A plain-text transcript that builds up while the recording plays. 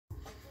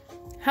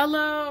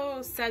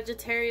Hello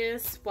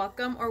Sagittarius,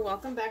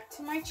 welcome back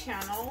to my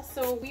channel.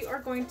 So we are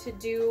going to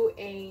do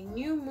a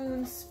new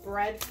moon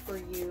spread for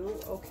you,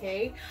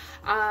 okay?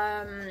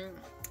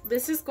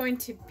 This is going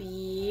to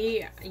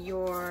be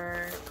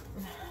your,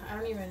 I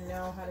don't even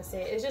know how to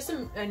say it. It's just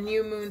a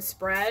new moon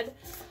spread.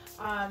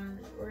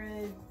 We're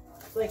gonna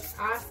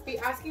be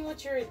asking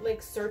what you're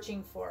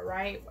searching for,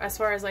 right? As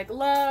far as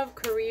love,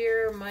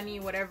 career, money,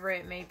 whatever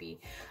it may be.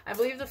 I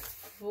believe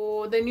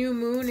the new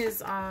moon is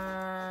if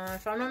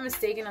I'm not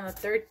mistaken, on the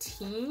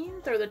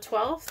 13th or the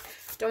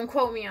 12th. Don't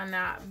quote me on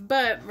that,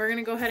 but we're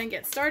gonna go ahead and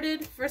get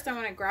started. First, I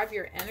want to grab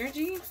your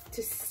energy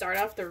to start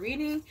off the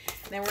reading,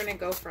 and then we're gonna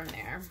go from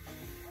there.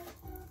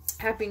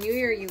 Happy New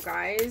Year, you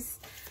guys.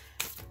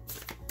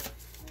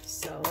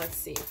 So let's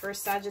see.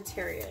 First,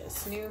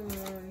 Sagittarius, new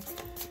moon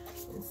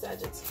in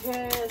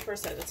Sagittarius. For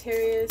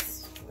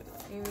Sagittarius,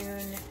 new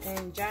moon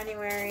in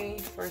January.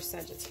 For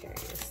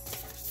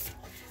Sagittarius,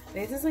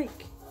 this is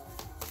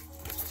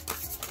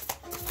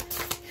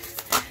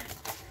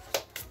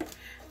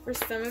for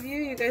some of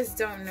you guys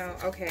don't know.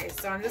 Okay,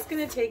 so I'm just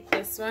gonna take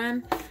this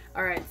one.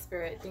 All right,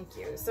 Spirit, thank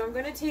you. So I'm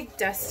gonna take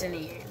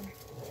Destiny.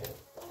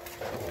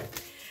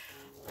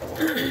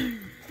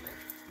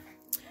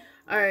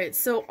 All right,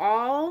 so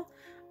all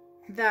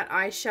that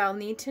I shall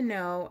need to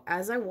know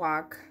as I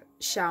walk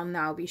shall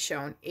now be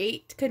shown.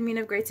 8 could mean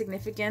of great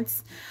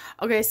significance.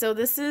 Okay, so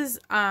this is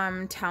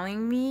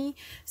telling me,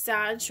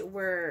 Sag,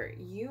 where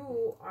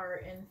you are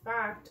in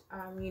fact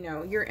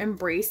you're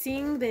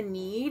embracing the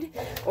need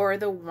or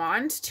the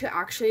want to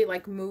actually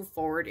move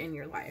forward in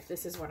your life.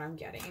 This is what I'm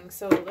getting.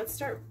 So let's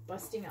start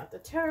busting out the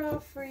tarot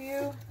for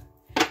you.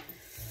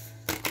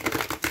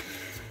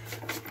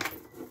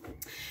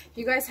 If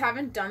you guys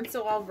haven't done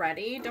so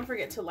already, don't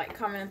forget to like,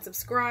 comment, and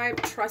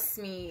subscribe. Trust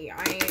me,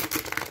 I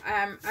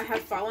have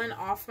fallen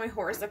off my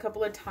horse a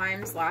couple of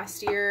times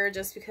last year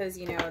just because,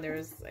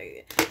 there's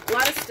a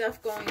lot of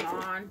stuff going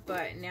on.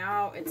 But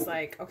now it's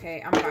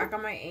okay, I'm back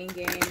on my A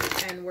game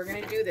and we're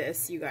going to do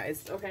this, you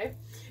guys, okay?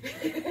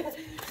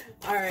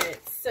 All right,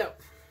 so.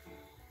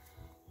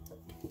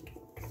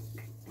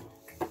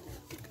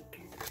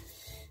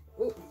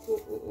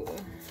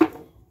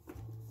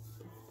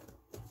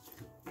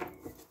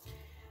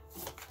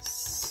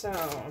 So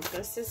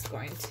this is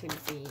going to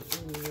be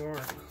your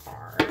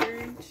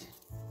card.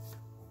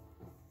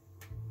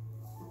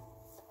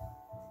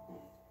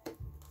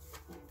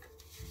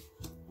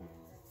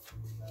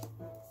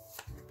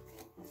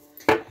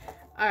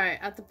 All right,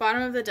 at the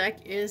bottom of the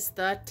deck is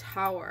the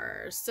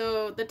Tower.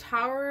 So the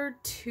Tower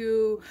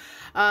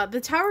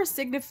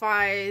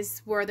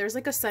signifies where there's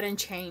a sudden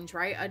change,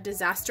 right? A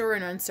disaster or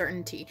an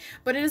uncertainty,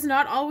 but it is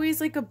not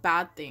always a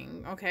bad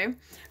thing, okay?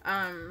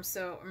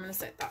 So I'm gonna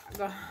set that,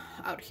 go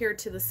out here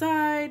to the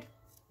side.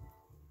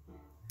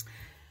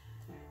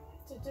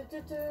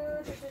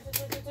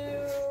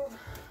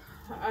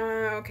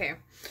 Okay.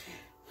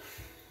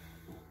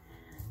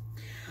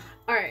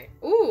 All right.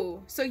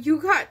 Ooh, so you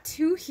got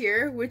 2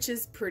 here, which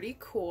is pretty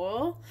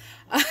cool.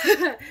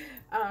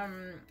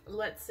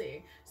 Let's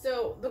see.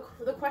 So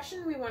the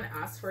question we want to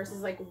ask first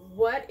is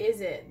what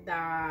is it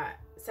that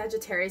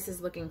Sagittarius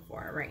is looking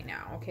for right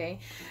now? Okay.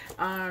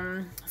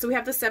 So we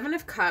have the 7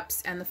 of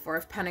Cups and the 4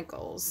 of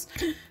Pentacles.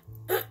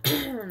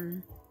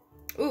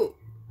 Ooh.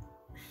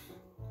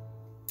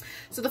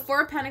 So the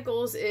 4 of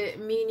Pentacles,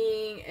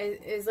 meaning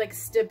is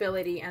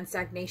stability and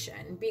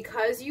stagnation,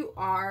 because you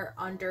are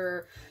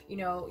under,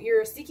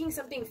 you're seeking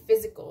something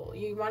physical.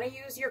 You want to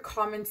use your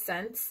common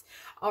sense,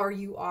 or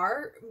you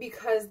are,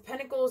 because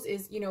Pentacles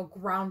is,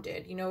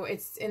 grounded,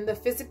 it's in the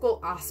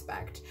physical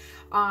aspect.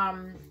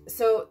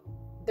 So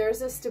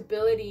there's a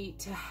stability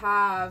to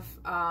have,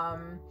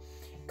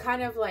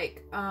 kind of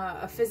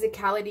a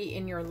physicality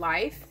in your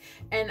life.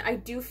 And I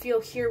do feel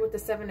here with the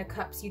 7 of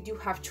Cups, you do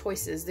have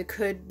choices.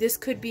 This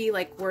could be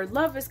where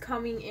love is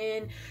coming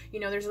in,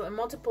 there's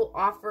multiple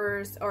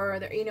offers, or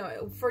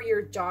for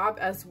your job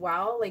as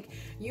well.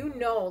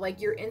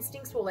 Your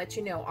instincts will let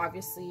you know.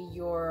 Obviously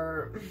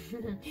your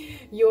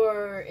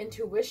your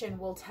intuition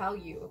will tell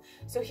you.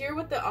 So here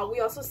with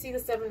we also see the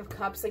 7 of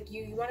Cups,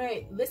 you want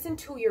to listen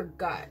to your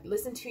gut,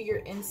 listen to your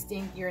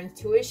instinct, your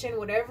intuition,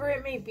 whatever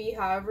it may be,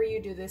 however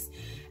you do this.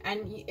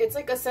 And it's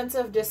a sense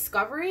of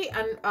discovery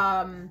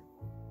and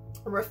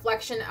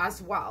reflection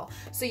as well.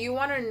 So you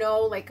want to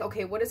know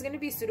okay, what is going to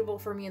be suitable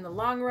for me in the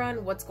long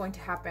run? What's going to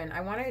happen? I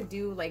want to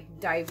do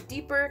dive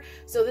deeper.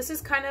 So this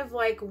is kind of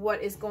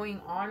what is going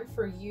on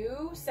for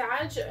you,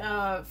 Sag,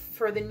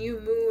 for the new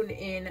moon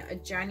in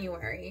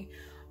January.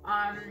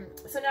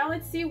 So now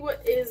let's see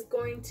what is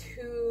going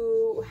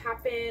to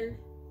happen.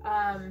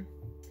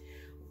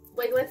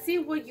 Let's see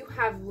what you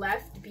have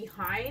left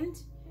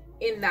behind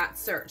in that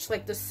search,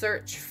 the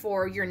search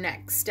for your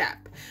next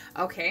step.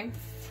 Okay,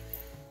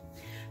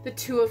 the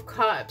Two of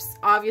Cups,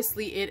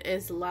 obviously it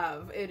is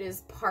love. It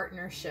is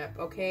partnership,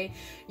 okay?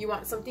 You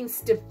want something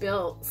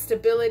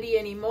stability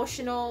and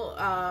emotional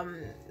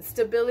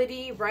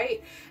stability,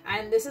 right?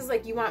 And this is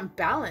like you want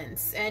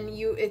balance, and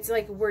it's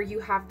like where you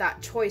have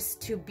that choice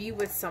to be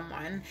with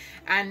someone,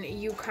 and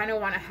you kind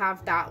of want to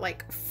have that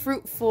like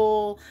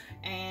fruitful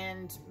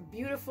and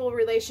beautiful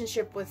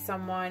relationship with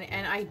someone.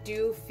 And I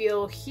do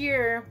feel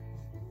here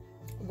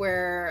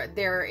where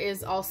there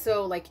is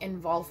also like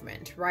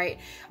involvement, right?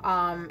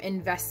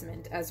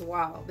 Investment as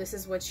well. This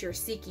is what you're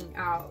seeking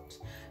out.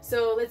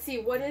 So let's see,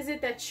 what is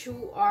it that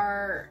you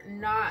are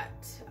not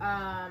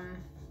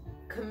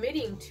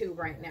committing to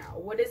right now?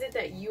 What is it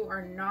that you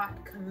are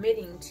not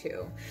committing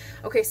to?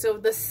 Okay, so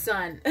the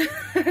Sun.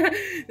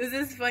 This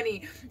is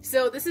funny.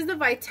 So this is the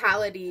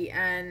vitality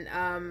and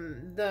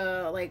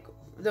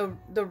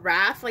the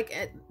wrath,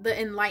 like the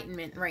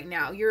enlightenment right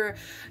now.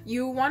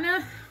 You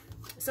wanna,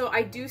 so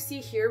I do see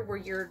here where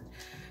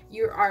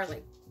you are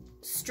like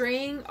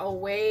straying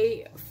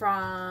away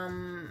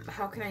from,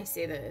 how can I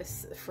say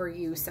this for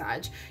you,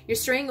 Sag? You're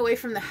straying away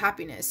from the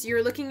happiness.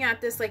 You're looking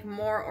at this like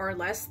more or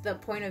less the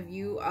point of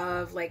view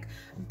of like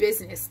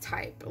business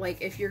type.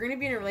 Like if you're going to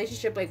be in a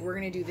relationship, like we're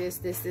going to do this,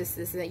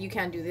 that you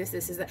can't do this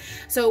is that.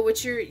 So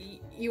what you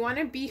want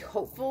to be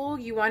hopeful,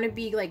 you want to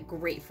be like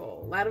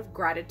grateful, a lot of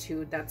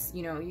gratitude. That's,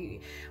 you know,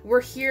 we're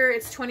here,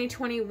 it's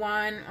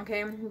 2021,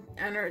 okay?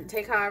 And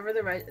take however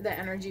the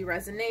energy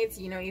resonates.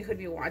 You know, you could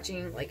be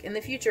watching like in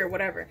the future,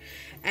 whatever.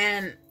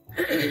 And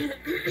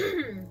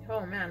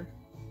oh man,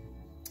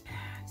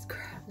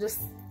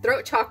 just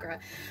throat chakra.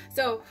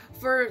 So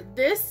for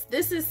this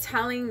is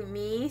telling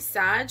me,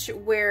 Sag,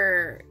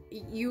 where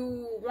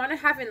you want to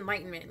have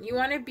enlightenment. You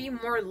want to be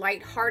more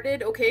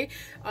lighthearted, okay?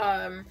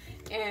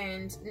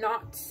 And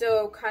not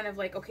so kind of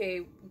like,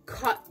 okay,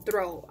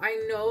 cutthroat.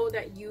 I know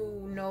that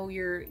you know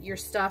your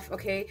stuff,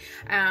 okay?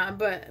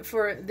 But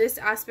for this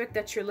aspect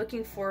that you're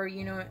looking for,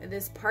 you know,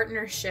 this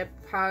partnership,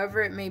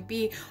 however it may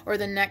be, or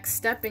the next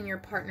step in your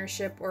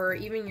partnership, or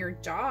even your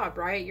job,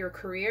 right? Your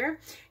career,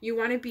 you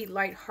want to be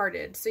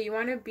lighthearted. So you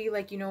want to be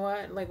like, you know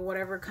what, like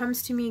whatever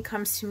comes to me,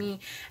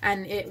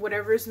 and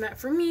whatever is meant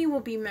for me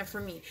will be meant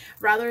for me,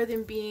 rather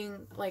than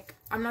being like,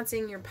 I'm not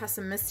saying you're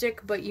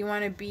pessimistic, but you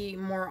want to be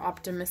more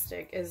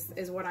optimistic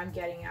is what I'm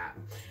getting at.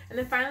 And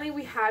then finally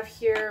we have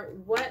here,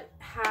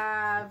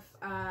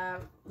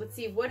 let's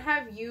see, what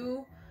have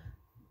you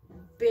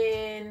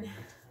been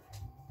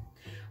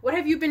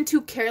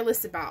too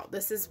careless about?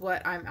 This is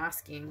what I'm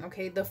asking,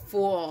 okay? The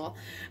Fool.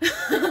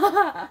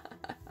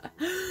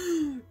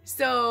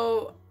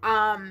 So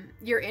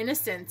your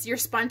innocence, your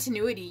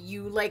spontaneity,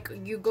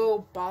 you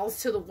go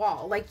balls to the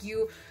wall, like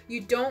you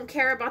don't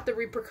care about the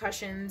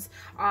repercussions,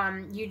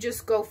 you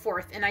just go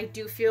forth. And I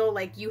do feel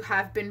like you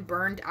have been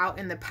burned out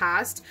in the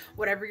past,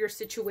 whatever your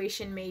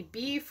situation may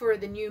be, for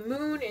the new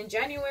moon in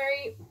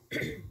January.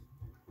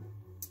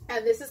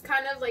 And this is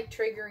kind of like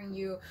triggering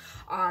you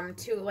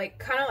to like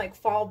kind of like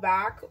fall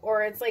back,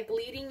 or it's like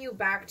leading you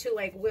back to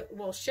like,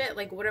 well shit,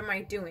 like what am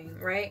I doing,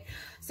 right?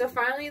 So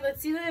finally,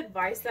 let's see the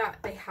advice that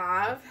they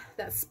have,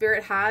 that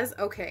Spirit has.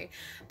 Okay,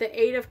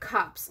 the Eight of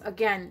Cups,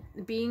 again,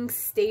 being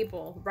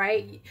stable,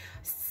 right?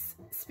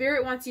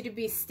 Spirit wants you to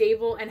be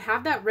stable and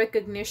have that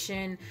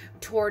recognition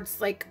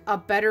towards like a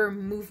better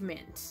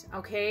movement,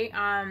 okay?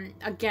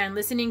 Again,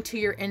 listening to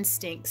your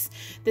instincts.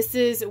 This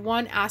is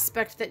one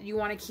aspect that you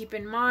want to keep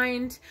in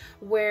mind,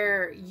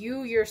 where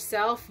you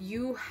yourself,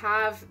 you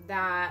have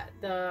that,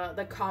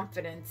 the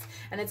confidence,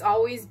 and it's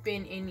always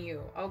been in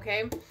you,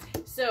 okay?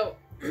 So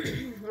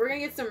we're gonna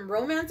get some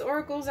romance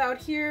oracles out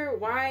here.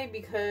 Why?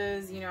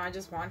 Because, you know, I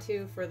just want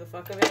to, for the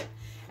fuck of it.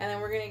 And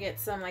then we're gonna get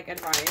some like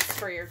advice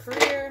for your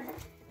career.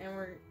 And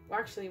we're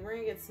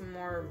gonna get some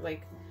more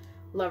like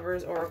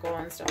lovers oracle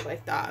and stuff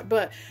like that.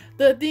 But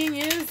the thing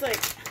is, like,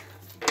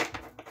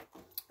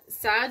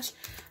 Sag,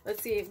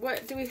 let's see,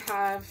 what do we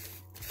have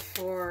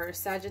for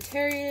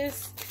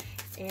Sagittarius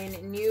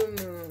and new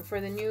moon,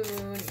 for the new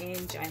moon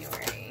in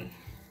January?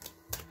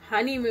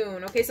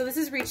 Honeymoon. Okay, so this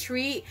is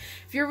retreat.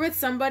 If you're with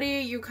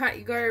somebody, you're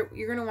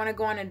gonna want to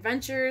go on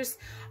adventures,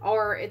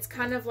 or it's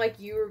kind of like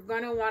you're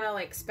gonna want to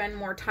like spend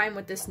more time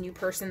with this new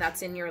person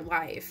that's in your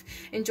life.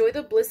 Enjoy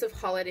the bliss of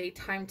holiday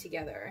time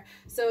together.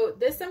 So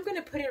this, I'm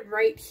gonna put it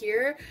right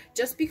here,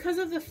 just because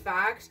of the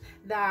fact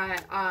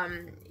that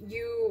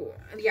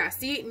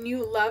see,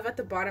 new love at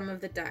the bottom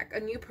of the deck. A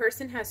new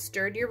person has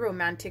stirred your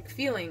romantic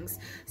feelings.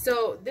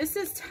 So this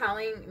is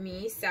telling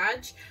me,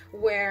 Sag,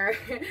 where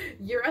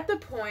you're at the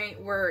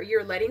point where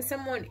you're letting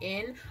someone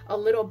in a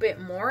little bit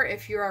more,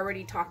 if you're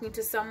already talking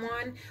to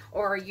someone,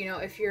 or, you know,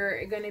 if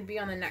you're going to be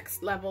on the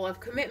next level of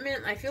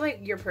commitment. I feel like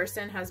your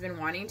person has been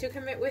wanting to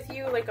commit with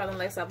you, like on the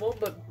next level,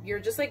 but you're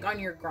just like on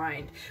your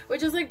grind,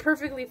 which is like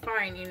perfectly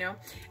fine, you know.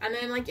 And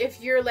then like if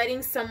you're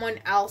letting someone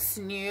else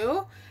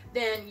new,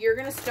 then you're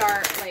gonna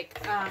start like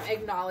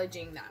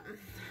acknowledging them.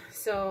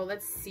 So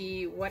let's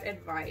see what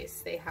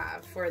advice they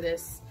have for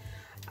this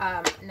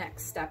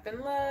next step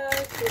in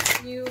love,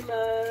 this new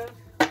love.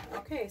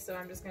 Okay, so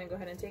I'm just gonna go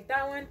ahead and take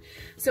that one.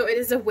 So it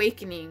is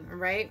awakening,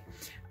 right?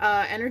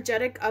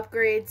 Energetic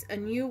upgrades, a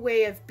new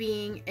way of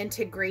being,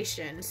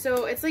 integration.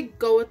 So it's like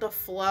go with the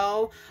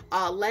flow,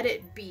 let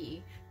it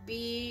be.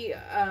 Be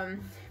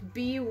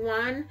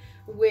one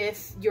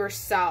with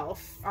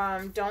yourself.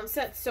 Don't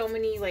set so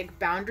many like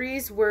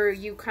boundaries where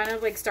you kind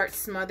of like start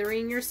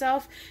smothering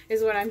yourself,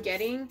 is what I'm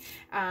getting.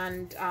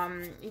 And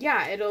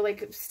yeah, it'll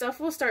like,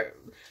 stuff will start.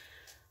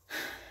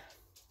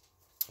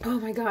 Oh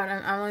my god,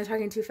 I'm only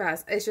talking too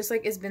fast. It's just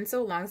like, it's been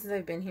so long since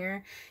I've been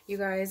here, you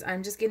guys.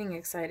 I'm just getting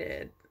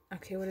excited.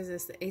 Okay, what is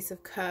this? The Ace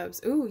of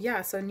Cups. Ooh,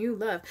 yeah, so new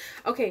love.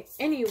 Okay,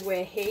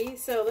 anyway, hey,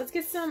 so let's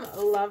get some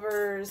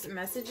lovers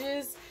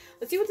messages.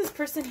 Let's see what this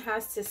person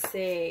has to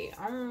say.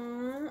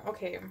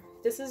 Okay,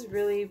 this is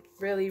really,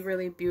 really,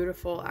 really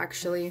beautiful,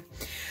 actually.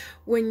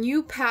 When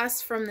you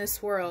pass from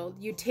this world,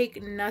 you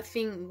take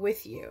nothing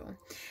with you,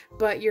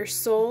 but your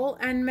soul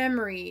and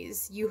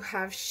memories you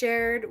have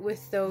shared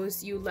with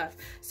those you love.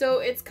 So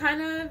it's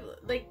kind of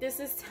like, this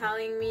is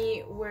telling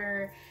me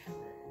where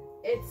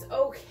it's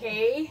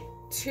okay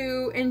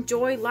to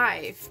enjoy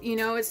life, you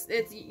know. It's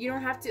you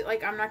don't have to,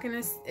 like, I'm not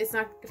gonna, it's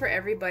not for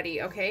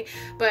everybody, okay,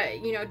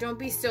 but you know, don't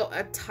be so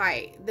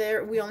uptight.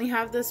 We only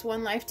have this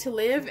one life to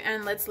live,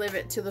 and let's live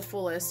it to the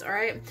fullest. All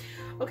right,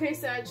 okay,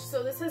 Sag,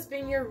 so this has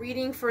been your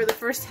reading for the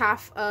first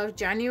half of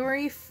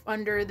January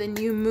under the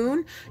new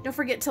moon. Don't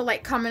forget to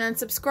like, comment, and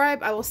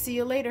subscribe. I will see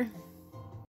you later.